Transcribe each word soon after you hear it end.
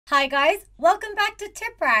Hi guys, welcome back to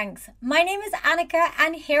TipRanks. My name is Annika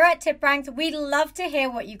and here at TipRanks we'd love to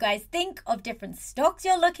hear what you guys think of different stocks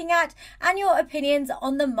you're looking at and your opinions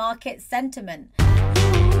on the market sentiment.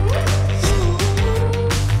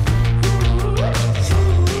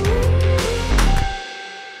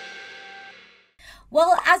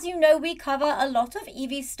 Well, as you know, we cover a lot of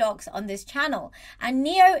EV stocks on this channel and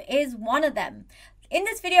NIO is one of them. In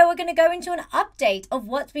this video, we're going to go into an update of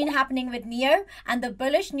what's been happening with NIO and the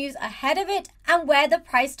bullish news ahead of it and where the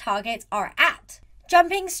price targets are at.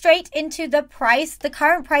 Jumping straight into the price, the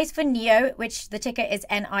current price for NIO, which the ticker is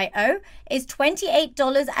NIO, is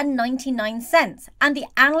 $28.99. And the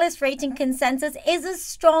analyst rating consensus is a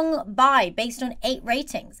strong buy based on 8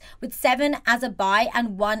 ratings, with 7 as a buy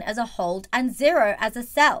and 1 as a hold and 0 as a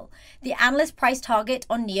sell. The analyst price target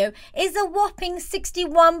on NIO is a whopping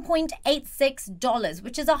 $61.86,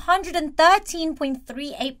 which is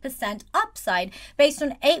 113.38% upside based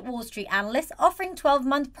on 8 Wall Street analysts offering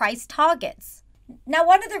 12-month price targets. Now,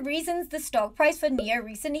 one of the reasons the stock price for NIO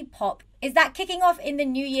recently popped is that kicking off in the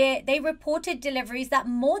new year, they reported deliveries that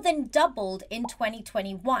more than doubled in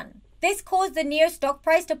 2021. This caused the NIO stock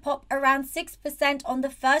price to pop around 6% on the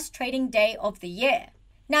first trading day of the year.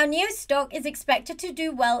 Now, NIO stock is expected to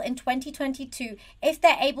do well in 2022 if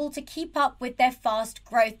they're able to keep up with their fast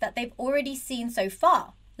growth that they've already seen so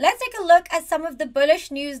far. Let's take a look at some of the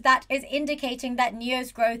bullish news that is indicating that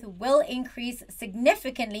NIO's growth will increase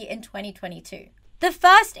significantly in 2022. The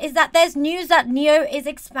first is that there's news that NIO is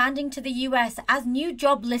expanding to the US as new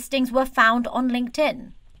job listings were found on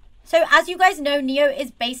LinkedIn. So as you guys know, NIO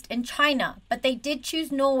is based in China, but they did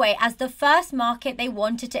choose Norway as the first market they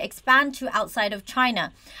wanted to expand to outside of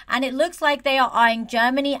China. And it looks like they are eyeing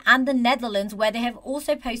Germany and the Netherlands, where they have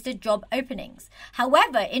also posted job openings.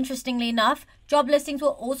 However, interestingly enough, job listings were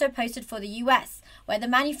also posted for the US, where the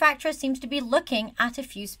manufacturer seems to be looking at a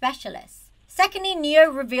few specialists. Secondly,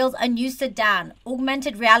 NIO reveals a new sedan,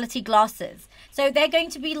 augmented reality glasses. So they're going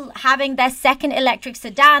to be having their second electric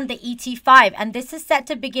sedan, the ET5, and this is set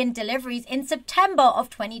to begin deliveries in September of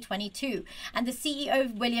 2022. And the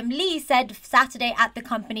CEO, William Lee, said Saturday at the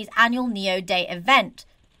company's annual NIO Day event.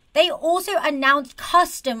 They also announced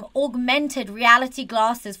custom augmented reality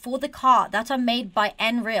glasses for the car that are made by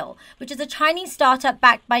Nreal, which is a Chinese startup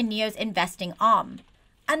backed by NIO's investing arm.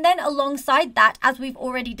 And then alongside that, as we've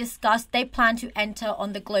already discussed, they plan to enter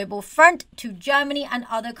on the global front to Germany and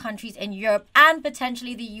other countries in Europe and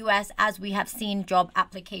potentially the US, as we have seen job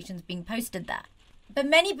applications being posted there. But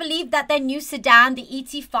many believe that their new sedan, the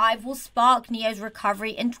ET5, will spark NIO's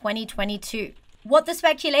recovery in 2022. What the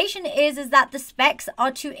speculation is that the specs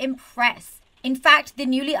are to impress. In fact, the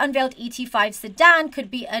newly unveiled ET5 sedan could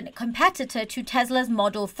be a competitor to Tesla's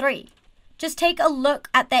Model 3. Just take a look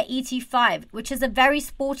at their ET5, which is a very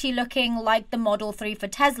sporty looking like the Model 3 for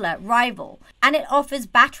Tesla, rival. And it offers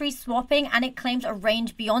battery swapping and it claims a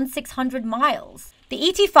range beyond 600 miles. The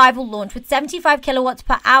ET5 will launch with 75 kilowatts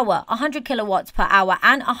per hour, 100 kilowatts per hour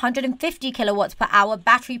and 150 kilowatts per hour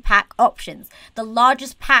battery pack options. The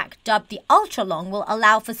largest pack, dubbed the Ultra Long, will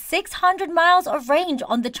allow for 600 miles of range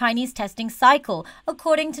on the Chinese testing cycle,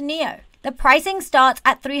 according to NIO. The pricing starts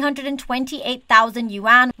at 328,000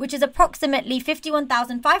 yuan, which is approximately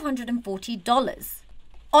 $51,540.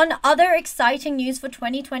 On other exciting news for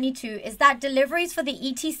 2022 is that deliveries for the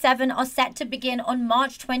ET7 are set to begin on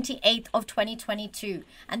March 28th of 2022.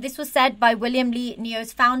 And this was said by William Lee,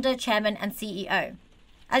 NIO's founder, chairman, and CEO.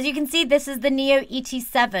 As you can see, this is the NIO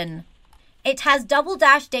ET7. It has double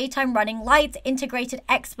dash daytime running lights, integrated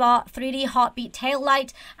X-bar, 3D heartbeat tail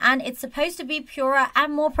light, and it's supposed to be purer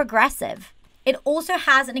and more progressive. It also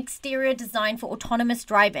has an exterior design for autonomous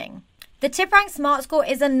driving. The TipRanks Smart Score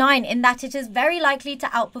is a 9 in that it is very likely to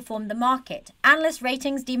outperform the market. Analyst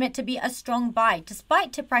ratings deem it to be a strong buy,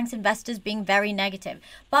 despite TipRanks investors being very negative.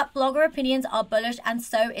 But blogger opinions are bullish and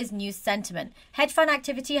so is news sentiment. Hedge fund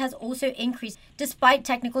activity has also increased despite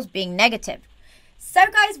technicals being negative. So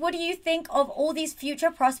guys, what do you think of all these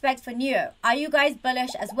future prospects for NIO? Are you guys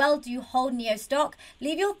bullish as well? Do you hold NIO stock?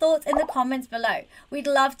 Leave your thoughts in the comments below. We'd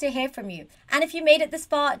love to hear from you. And if you made it this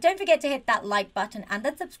far, don't forget to hit that like button and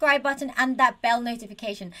that subscribe button and that bell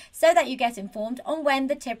notification so that you get informed on when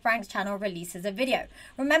the TipRanks channel releases a video.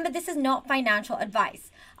 Remember, this is not financial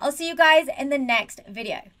advice. I'll see you guys in the next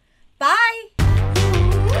video. Bye!